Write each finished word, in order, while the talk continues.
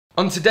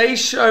On today's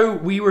show,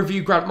 we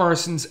review Grant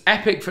Morrison's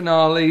epic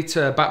finale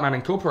to Batman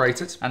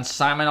Incorporated. And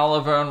Simon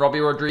Oliver and Robbie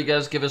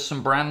Rodriguez give us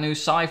some brand new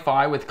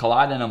sci-fi with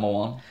Collider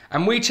 #1.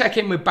 And we check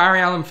in with Barry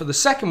Allen for the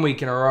second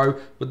week in a row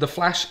with The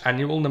Flash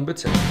Annual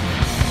 #2.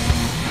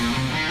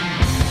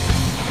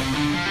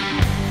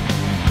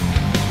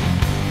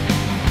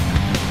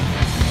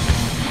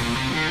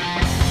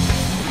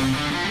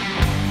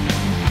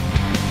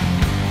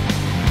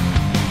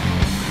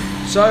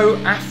 So,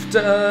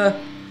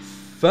 after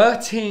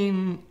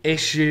 13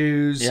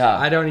 issues,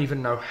 I don't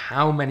even know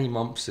how many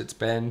months it's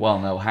been. Well,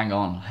 no, hang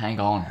on.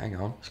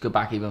 Let's go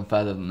back even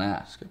further than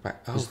that. Let's go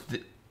back. Oh,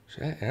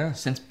 shit, yeah.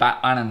 Since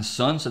Batman and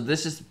Son, so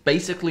this is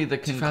basically the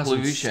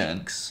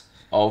conclusion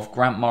of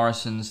Grant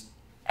Morrison's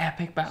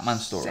epic Batman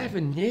story.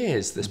 7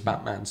 years this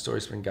Batman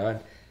story's been going.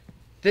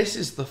 This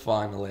is the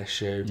final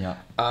issue. Yeah.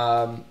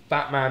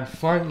 Batman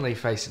finally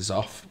faces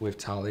off with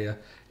Talia,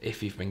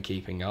 if you've been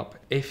keeping up.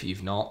 If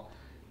you've not,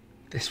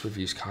 this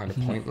review's kind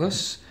of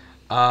pointless.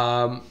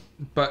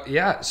 But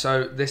yeah,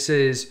 so this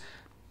is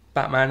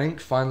Batman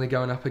Inc. finally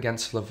going up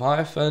against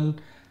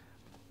Leviathan.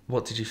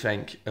 What did you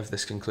think of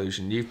this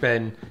conclusion? You've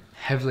been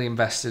heavily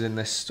invested in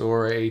this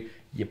story.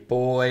 Your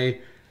boy,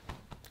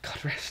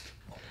 God rest,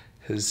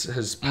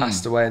 has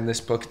passed away in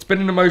this book. It's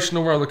been an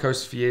emotional roller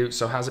coaster for you.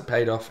 So has it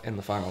paid off in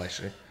the final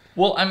issue?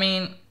 Well, I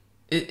mean,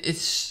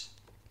 it's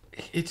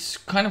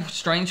kind of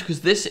strange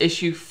because this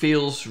issue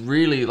feels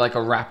really like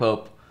a wrap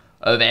up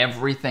of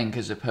everything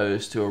as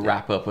opposed to a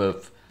wrap up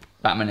of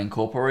Batman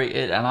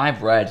Incorporated, and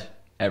I've read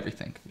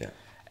everything. Yeah.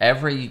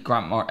 Everything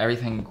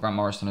Grant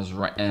Morrison has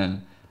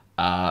written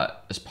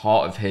as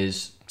part of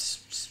his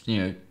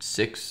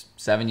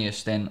 6-7 year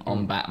stint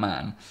on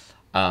Batman,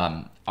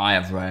 I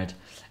have read,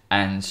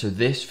 and so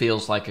this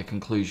feels like a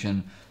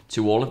conclusion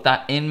to all of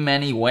that. In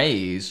many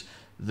ways,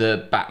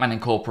 the Batman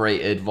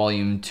Incorporated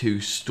Volume 2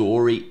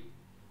 story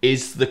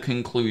is the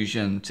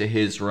conclusion to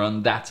his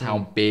run. That's how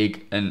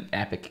big and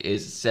epic it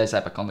is. It says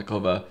epic on the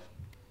cover.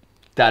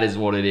 That is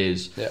what it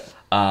is. Yeah.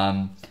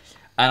 And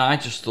I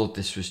just thought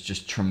this was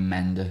just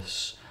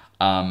tremendous.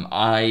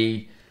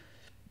 Grant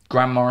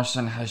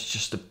Morrison has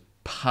just a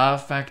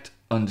perfect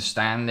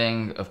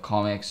understanding of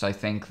comics. I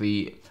think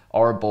the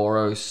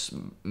Ouroboros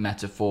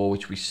metaphor,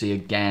 which we see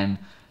again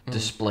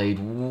displayed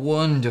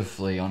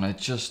wonderfully on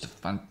just a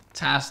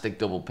fantastic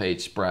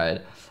double-page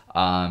spread,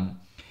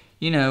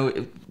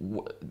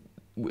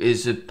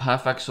 is a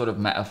perfect sort of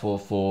metaphor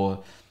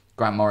for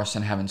Grant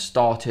Morrison having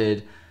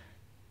started,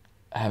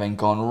 having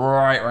gone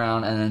right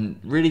around, and then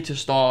really to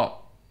start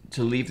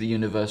to leave the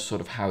universe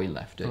sort of how he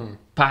left it.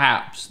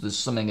 Perhaps there's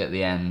something at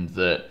the end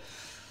that...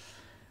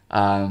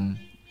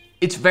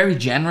 it's a very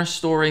generous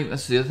story.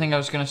 That's the other thing I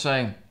was going to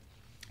say.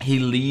 He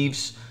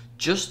leaves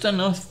just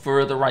enough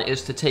for the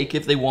writers to take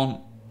if they want.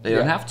 They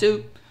don't have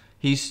to.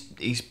 He's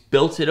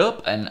built it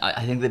up, and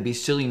I think they'd be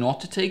silly not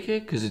to take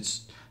it because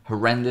it's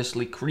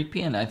horrendously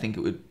creepy, and I think it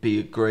would be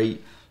a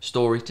great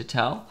story to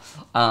tell.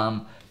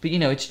 But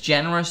it's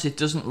generous. It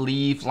doesn't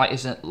leave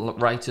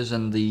writers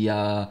in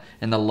the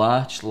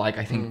lurch like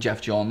I think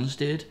Jeff Johns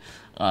did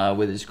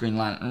with his Green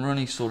Lantern run.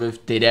 He sort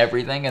of did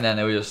everything, and then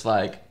they were just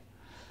like,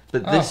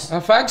 but this...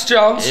 thanks,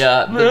 Johns.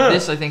 Yeah, but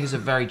this, I think, is a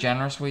very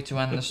generous way to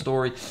end the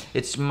story.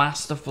 It's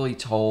masterfully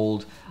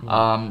told.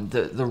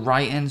 The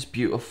writing's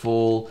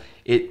beautiful.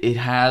 It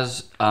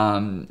has,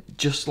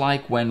 just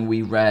like when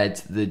we read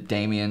the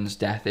Damian's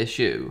Death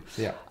issue,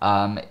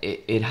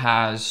 it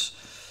has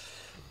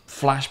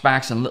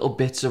flashbacks and little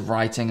bits of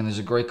writing, and there's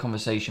a great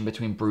conversation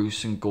between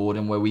Bruce and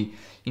Gordon where we,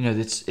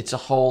 it's a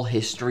whole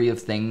history of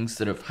things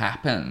that have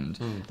happened,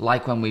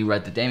 like when we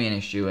read the Damian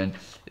issue, and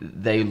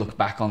they look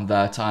back on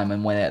their time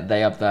and when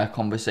they have their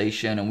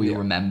conversation, and we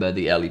remember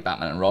the early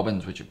Batman and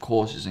Robins, which of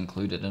course is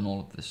included in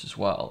all of this as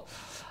well.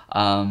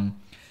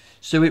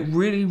 So it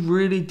really,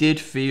 really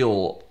did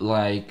feel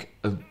like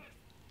a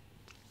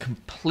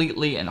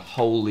completely and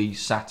wholly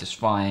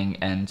satisfying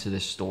end to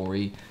this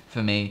story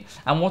for me.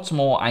 And what's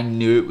more, I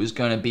knew it was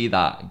going to be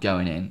that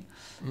going in.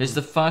 It's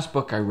the first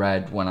book I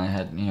read when I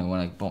had, when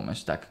I bought my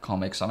stack of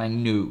comics, and I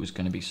knew it was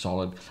going to be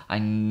solid. I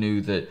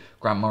knew that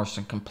Grant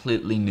Morrison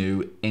completely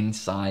knew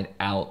inside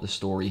out the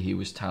story he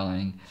was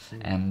telling,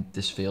 and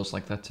this feels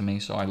like that to me,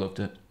 so I loved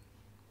it.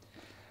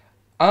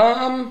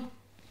 I'm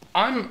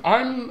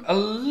a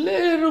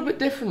little bit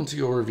different to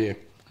your review.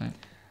 Okay.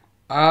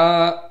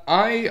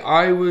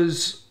 I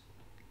was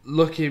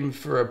looking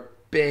for a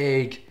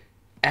big,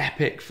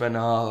 epic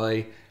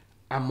finale,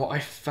 and what I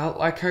felt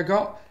like I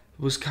got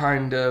was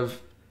kind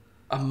of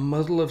a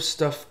muddle of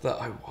stuff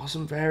that I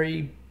wasn't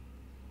very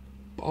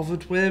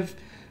bothered with,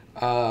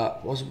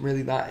 wasn't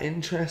really that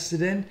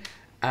interested in,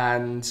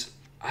 and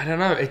I don't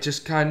know, it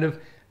just kind of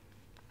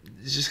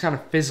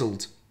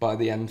fizzled by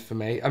the end for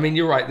me. I mean,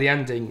 you're right, the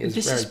ending is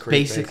very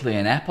creepy. This is basically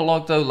an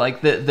epilogue, though.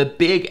 Like, the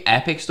big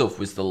epic stuff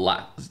was the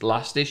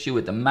last issue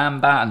with the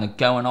Man-Bat and the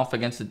going off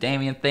against the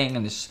Damian thing,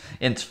 and it's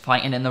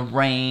fighting in the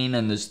rain,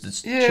 and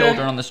there's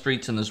children on the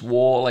streets, and there's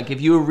war. Like,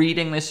 if you were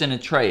reading this in a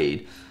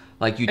trade,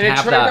 Like you'd In a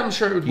have trade, that, I'm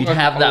sure it would you'd work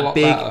have a that lot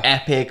big better.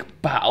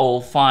 epic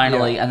battle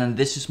finally, Yeah. and then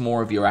this is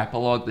more of your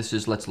epilogue. This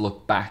is let's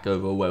look back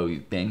over where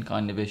we've been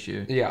kind of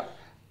issue. Yeah.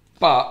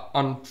 But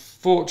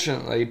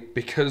unfortunately,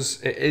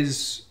 because it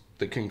is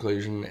the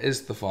conclusion, it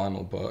is the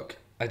final book,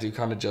 I do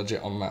kind of judge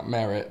it on that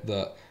merit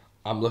that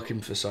I'm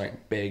looking for something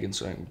big and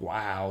something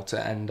wow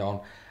to end on.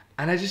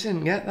 And I just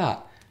didn't get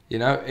that. You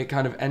know, it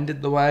kind of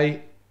ended the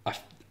way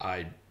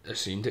I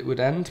assumed it would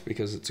end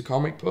because it's a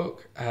comic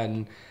book.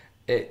 And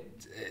it,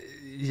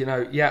 you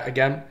know, yeah,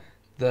 again,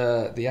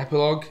 the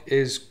epilogue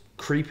is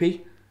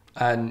creepy.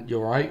 And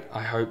you're right,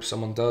 I hope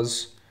someone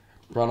does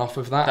run off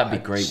with that. That'd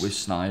be great with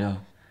Snyder.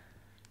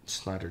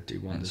 Snyder do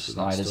In wonders with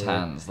that Snyder's story.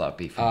 hands, that'd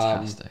be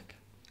fantastic.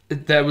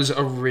 There was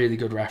a really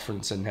good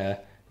reference in here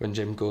when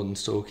Jim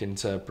Gordon's talking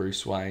to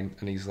Bruce Wayne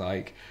and he's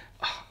like,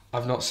 "Ah,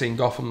 I've not seen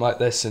Gotham like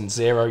this since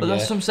Zero But Year."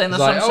 that's what I'm saying. He's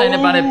That's what I'm like, saying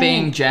about it "Oh!"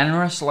 being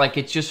generous. Like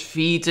it just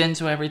feeds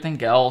into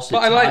everything else. It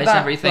But I like ties that,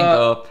 everything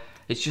but- up.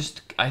 It's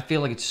just I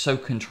feel like it's so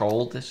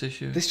controlled, this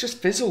issue. This just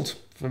fizzled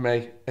for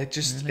me. It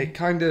just, it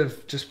kind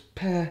of just,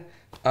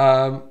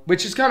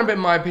 which has kind of been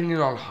my opinion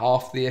on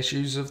half the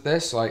issues of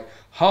this. Like,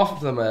 half of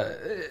them are,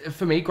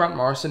 for me, Grant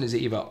Morrison is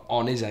either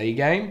on his A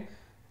game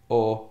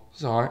or,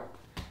 sorry.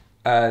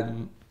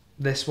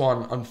 This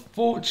one,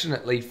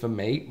 unfortunately for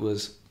me,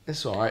 was,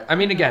 it's alright. I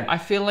mean, again, I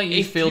feel like you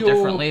if feel you're-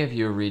 differently if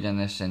you're reading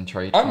this in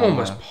trade. I'm format.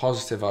 almost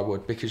positive I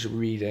would because you're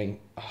reading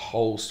a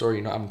whole story,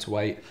 you're not having to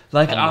wait.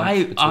 Like a month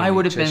between I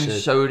would have each been issue.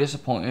 so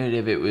disappointed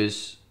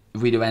if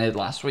we'd have ended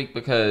last week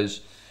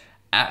because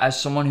as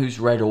someone who's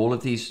read all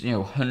of these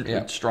 100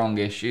 Yeah. strong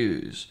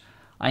issues,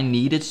 I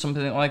needed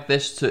something like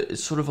this to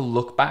it's sort of a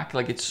look back.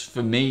 Like it's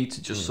for me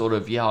to just sort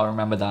of I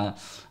remember that.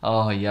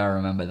 Oh yeah, I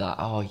remember that.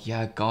 Oh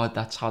yeah, God,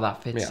 that's how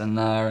that fits Yeah. in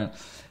there. And it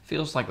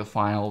feels like the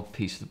final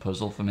piece of the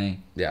puzzle for me.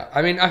 Yeah,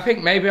 I mean, I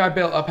think maybe I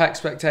built up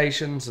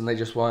expectations and they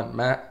just weren't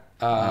met.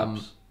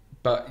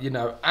 But,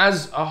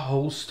 as a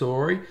whole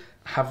story,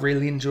 I have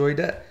really enjoyed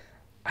it.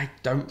 I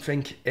don't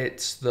think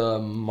it's the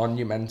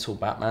monumental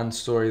Batman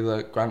story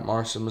that Grant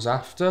Morrison was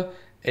after.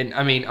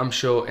 I'm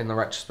sure in the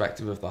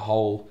retrospective of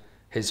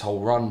his whole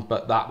run,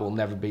 but that will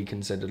never be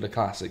considered a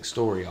classic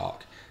story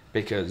arc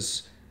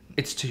because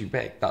it's too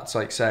big. That's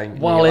like saying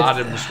Neil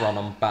Adams' run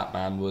on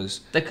Batman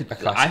was They could. a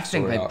classic I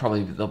think story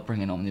arc. they'll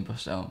bring an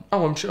omnibus out.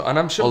 Oh, I'm sure, and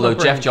I'm sure. Although they'll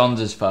bring- Jeff Johns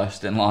is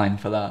first in line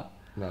for that.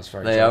 That's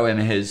very They true. owe him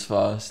his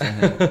first. I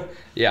think.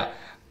 Yeah.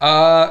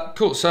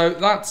 Cool. So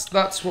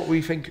that's what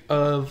we think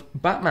of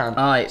Batman.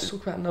 Aye. Let's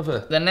talk about another.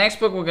 The next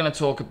book we're going to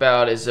talk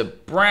about is a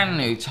brand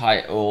new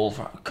title.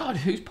 God,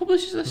 who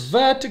publishes this?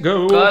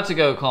 Vertigo.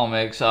 Vertigo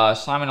Comics.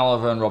 Simon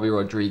Oliver and Robbie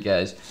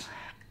Rodriguez.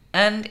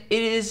 And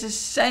it is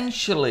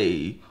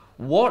essentially,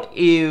 what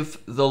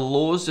if the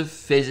laws of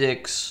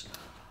physics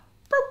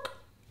broke?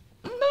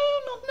 No,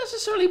 not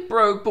necessarily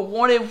broke, but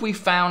what if we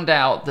found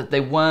out that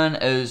they weren't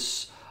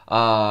as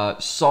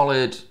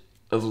solid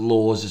of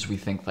laws as we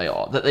think they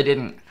are? That they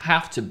didn't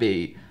have to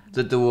be,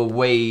 that there were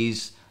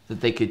ways that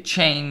they could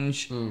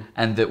change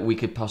and that we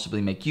could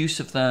possibly make use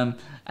of them.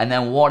 And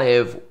then what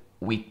if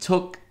we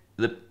took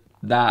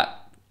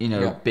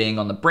being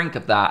on the brink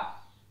of that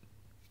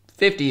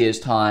 50 years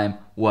time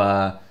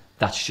where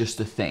that's just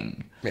a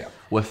thing,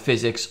 where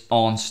physics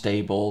aren't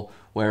stable,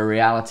 where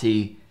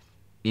reality,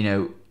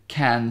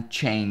 can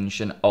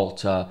change and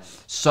alter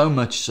so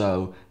much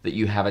so that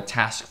you have a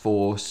task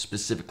force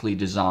specifically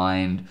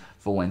designed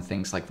for when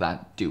things like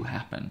that do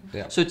happen.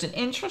 Yeah. So it's an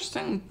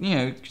interesting,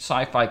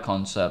 sci-fi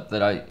concept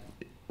that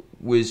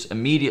was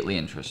immediately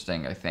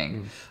interesting, I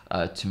think,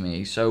 to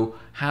me. So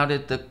how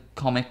did the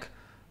comic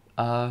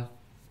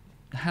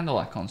handle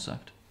that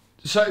concept?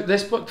 So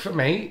this book for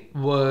me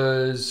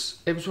was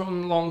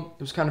running along.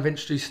 It was kind of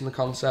introducing the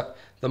concept.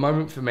 The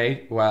moment for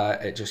me where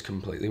it just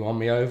completely won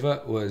me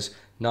over was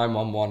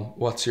 911.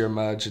 What's your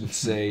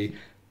emergency?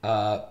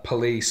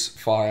 Police,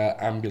 fire,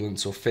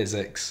 ambulance, or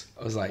physics?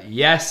 I was like,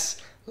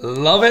 yes,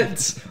 love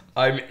it.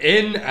 I'm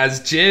in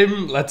as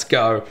Jim. Let's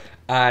go.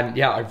 And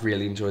yeah, I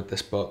really enjoyed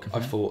this book.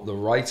 I thought the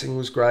writing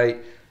was great.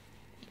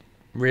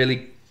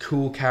 Really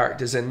cool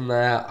characters in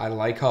there. I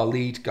like our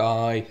lead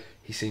guy.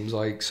 He seems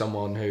like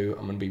someone who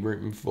I'm going to be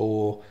rooting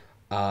for.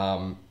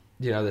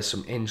 There's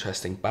some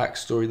interesting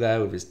backstory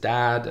there with his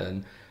dad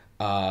and,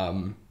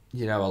 a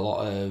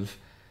lot of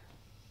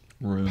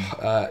Room.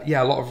 a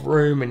lot of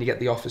room, and you get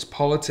the office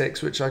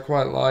politics, which I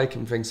quite like,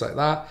 and things like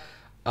that.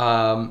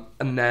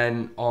 And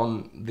then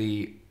on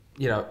the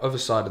other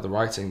side of the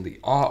writing, the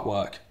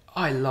artwork,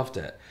 I loved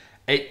it.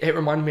 It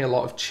reminded me a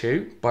lot of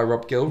Chew by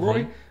Rob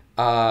Gilroy,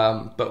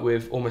 but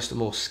with almost a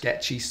more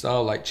sketchy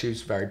style. Like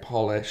Chew's very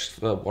polished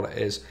for what it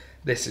is.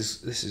 This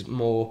is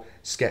more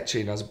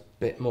sketchy and has a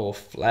bit more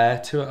flair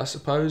to it, I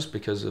suppose,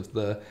 because of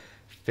the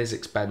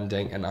physics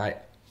bending, and I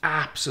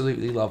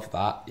absolutely love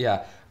that.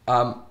 Yeah.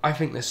 I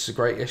think this is a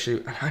great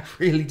issue, and I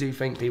really do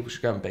think people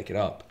should go and pick it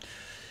up.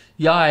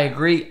 Yeah, I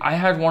agree. I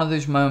had one of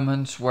those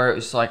moments where it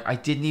was like I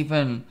didn't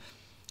even.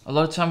 A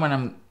lot of time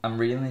when I'm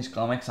reading these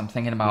comics, I'm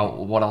thinking about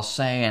what I'll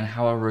say and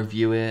how I'll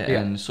review it,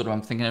 and sort of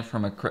I'm thinking it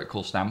from a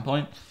critical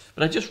standpoint.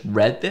 But I just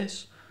read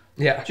this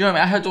Yeah. Do you know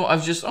what I mean? I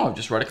was just, I've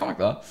just read a comic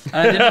though.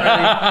 And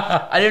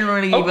I didn't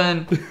really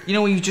even, you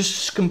know, I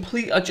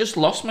just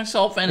lost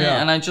myself in it,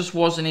 and I just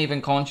wasn't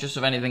even conscious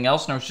of anything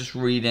else, and I was just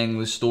reading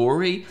the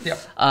story. Yep.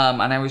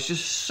 And I was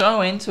just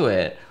so into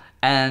it.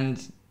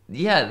 And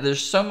yeah,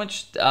 there's so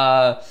much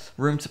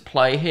room to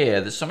play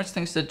here. There's so much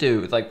things to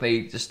do. Like, they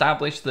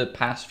established the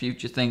past,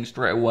 future things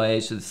straight away,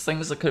 so there's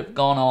things that could have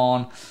gone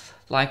on.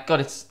 Like, God,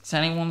 it's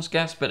anyone's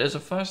guess, but as a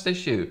first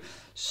issue,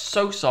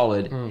 so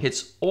solid,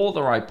 hits all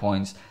the right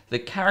points. The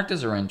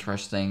characters are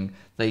interesting.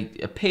 They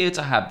appear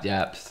to have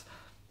depth.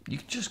 You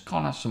just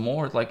can't have some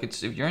more. Like,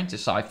 if you're into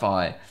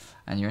sci-fi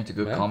and you're into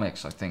good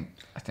comics, I think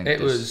it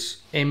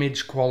was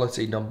image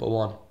quality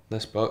 #1.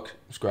 This book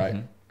it was great,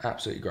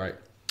 absolutely great.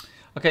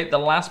 Okay, the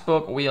last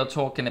book we are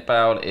talking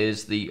about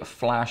is the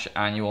Flash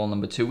Annual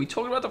 #2. We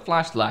talked about the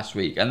Flash last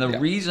week, and the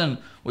reason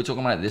we're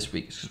talking about it this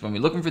week is because when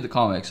we're looking through the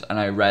comics and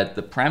I read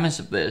the premise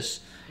of this,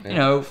 you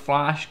know,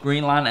 Flash,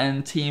 Green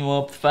Lantern team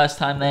up, first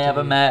time they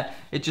ever met.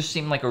 It just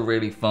seemed like a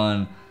really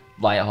fun,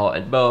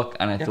 light-hearted book,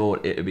 and I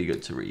thought it would be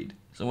good to read.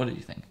 So what did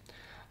you think?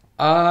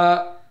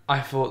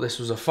 I thought this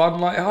was a fun,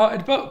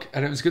 light-hearted book,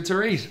 and it was good to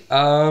read.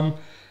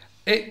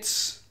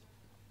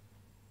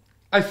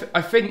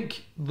 I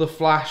think The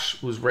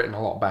Flash was written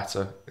a lot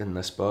better in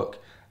this book.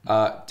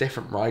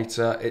 Different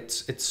writer.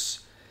 It's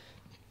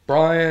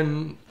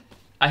Brian.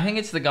 I think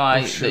it's the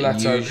guy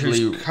that usually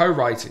who's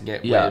co-writing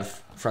it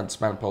with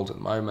Francis Manapult at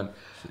the moment.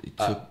 He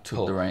took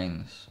the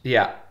reins.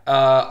 Yeah,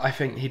 I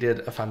think he did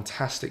a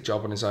fantastic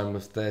job on his own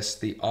with this.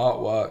 The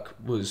artwork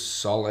was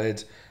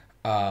solid.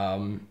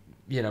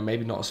 You know,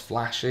 maybe not as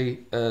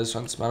flashy as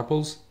Francis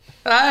Manapult's.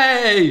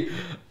 Hey,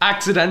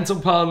 accidental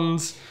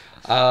puns.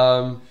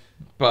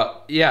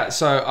 But yeah,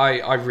 so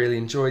I really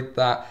enjoyed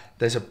that.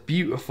 There's a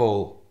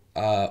beautiful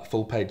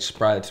full-page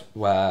spread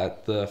where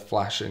the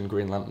Flash and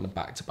Green Lantern are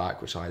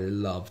back-to-back, which I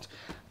loved.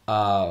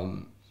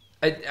 And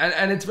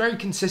it's very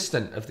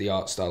consistent of the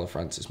art style of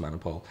Francis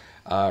Manapult.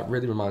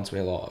 Really reminds me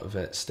a lot of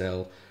it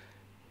still.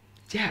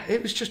 Yeah,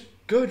 it was just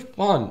good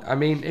fun. I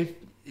mean, if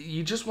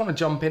you just want to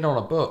jump in on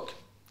a book,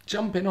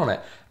 jump in on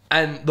it.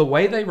 And the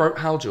way they wrote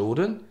Hal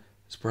Jordan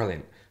is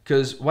brilliant.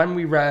 Because when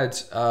we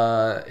read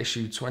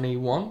issue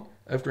 21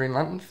 of Green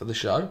Lantern for the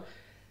show,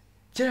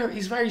 you know,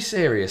 he's very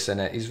serious in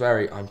it. He's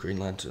very, I'm Green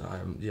Lantern,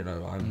 I'm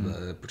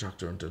the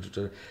protector.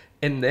 And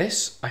in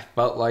this, I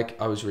felt like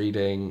I was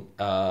reading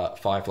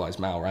Firefly's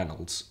Mal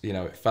Reynolds. You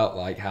know, it felt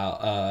like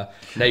how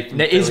Nathan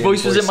his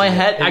voice was in my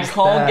head. I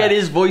can't get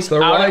his voice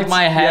out of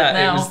my head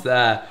now. It was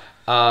there,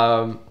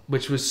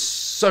 which was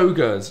so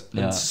good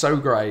and so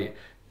great.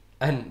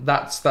 And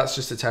that's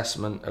just a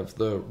testament of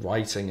the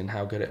writing and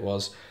how good it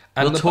was.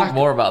 And we'll talk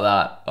more about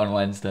that on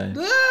Wednesday.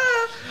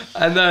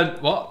 And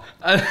then what?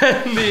 And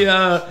then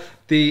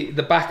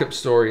the backup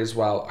story as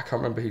well. I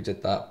can't remember who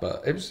did that,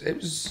 but it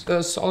was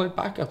a solid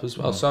backup as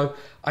well. So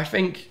I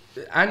think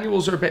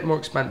annuals are a bit more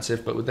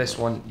expensive, but with this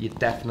one, you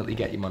definitely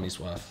get your money's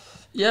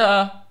worth.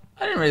 Yeah,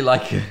 I didn't really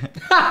like it.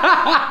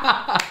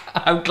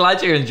 I'm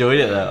glad you enjoyed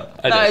it though.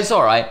 No, it's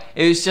all right.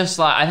 It was just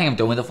like, I think I'm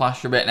done with the Flash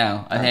for a bit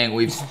now. I think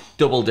we've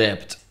double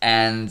dipped,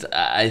 and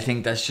I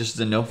think that's just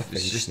enough.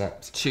 It's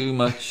just too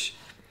much.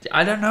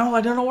 I don't know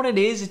what it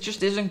is. It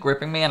just isn't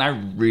gripping me, and I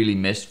really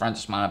missed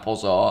Francis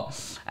Manapult's art,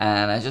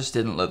 and I just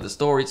didn't love the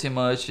story too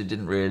much. It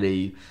didn't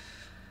really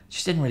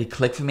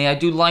click for me. I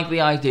do like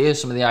the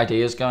ideas, some of the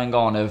ideas going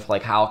on of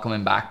like Hal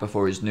coming back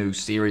before his new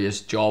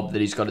serious job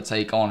that he's got to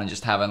take on, and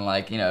just having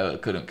like, you know, a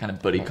kind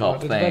of buddy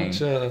cop thing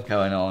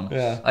going on.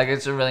 Yeah, like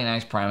it's a really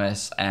nice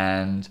premise,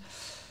 and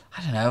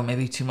I don't know,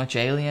 maybe too much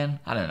alien.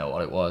 I don't know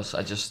what it was.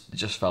 It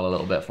just fell a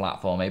little bit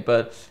flat for me.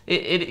 But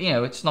it you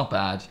know, it's not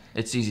bad.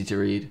 It's easy to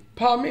read.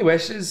 Part of me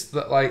wishes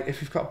that, like,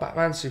 if you've got a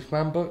Batman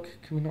Superman book,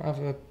 can we not have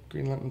a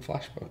Green Lantern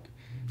Flash book?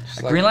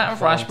 A Green Lantern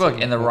Flash book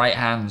in the right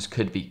hands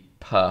could be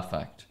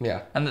perfect.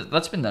 Yeah, and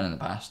that's been done in the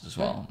past as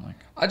well. Yeah. Like,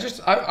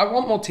 I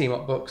want more team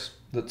up books.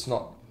 That's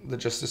not the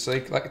Justice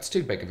League. Like, it's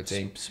too big of a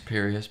team.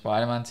 Superior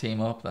Spider-Man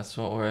team up. That's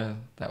what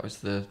that was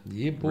the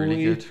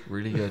really good.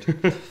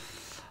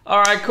 All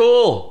right,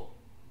 cool.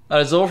 That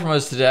is all from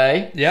us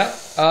today. Yeah.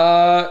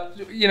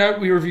 You know,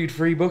 we reviewed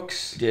 3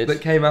 books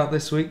that came out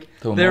this week.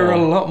 There are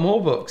a lot more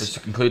books.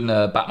 Just including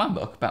a Batman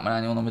book,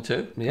 Batman Annual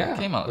 #2. Yeah.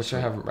 Came out which I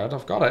haven't read.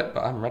 I've got it,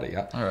 but I haven't read it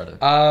yet. I read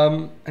it.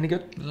 Any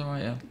good? It was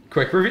alright, yeah.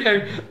 Quick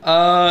review.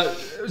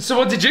 So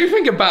what did you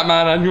think of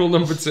Batman Annual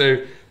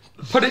 #2?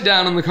 Put it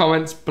down in the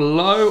comments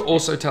below.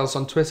 Also tell us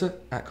on Twitter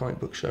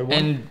 @ComicBookShow1.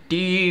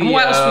 Indeed. And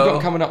what else we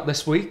got coming up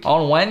this week?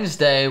 On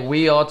Wednesday,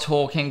 we are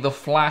talking the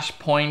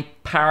Flashpoint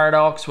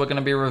Paradox. We're going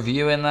to be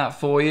reviewing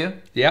that for you.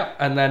 Yep.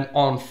 And then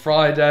on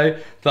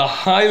Friday, the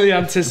highly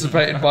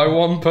anticipated by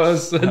one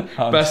person,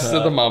 Best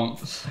of the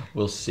Month.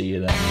 We'll see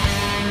you then.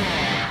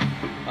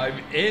 I'm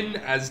in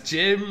as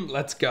Jim.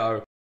 Let's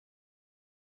go.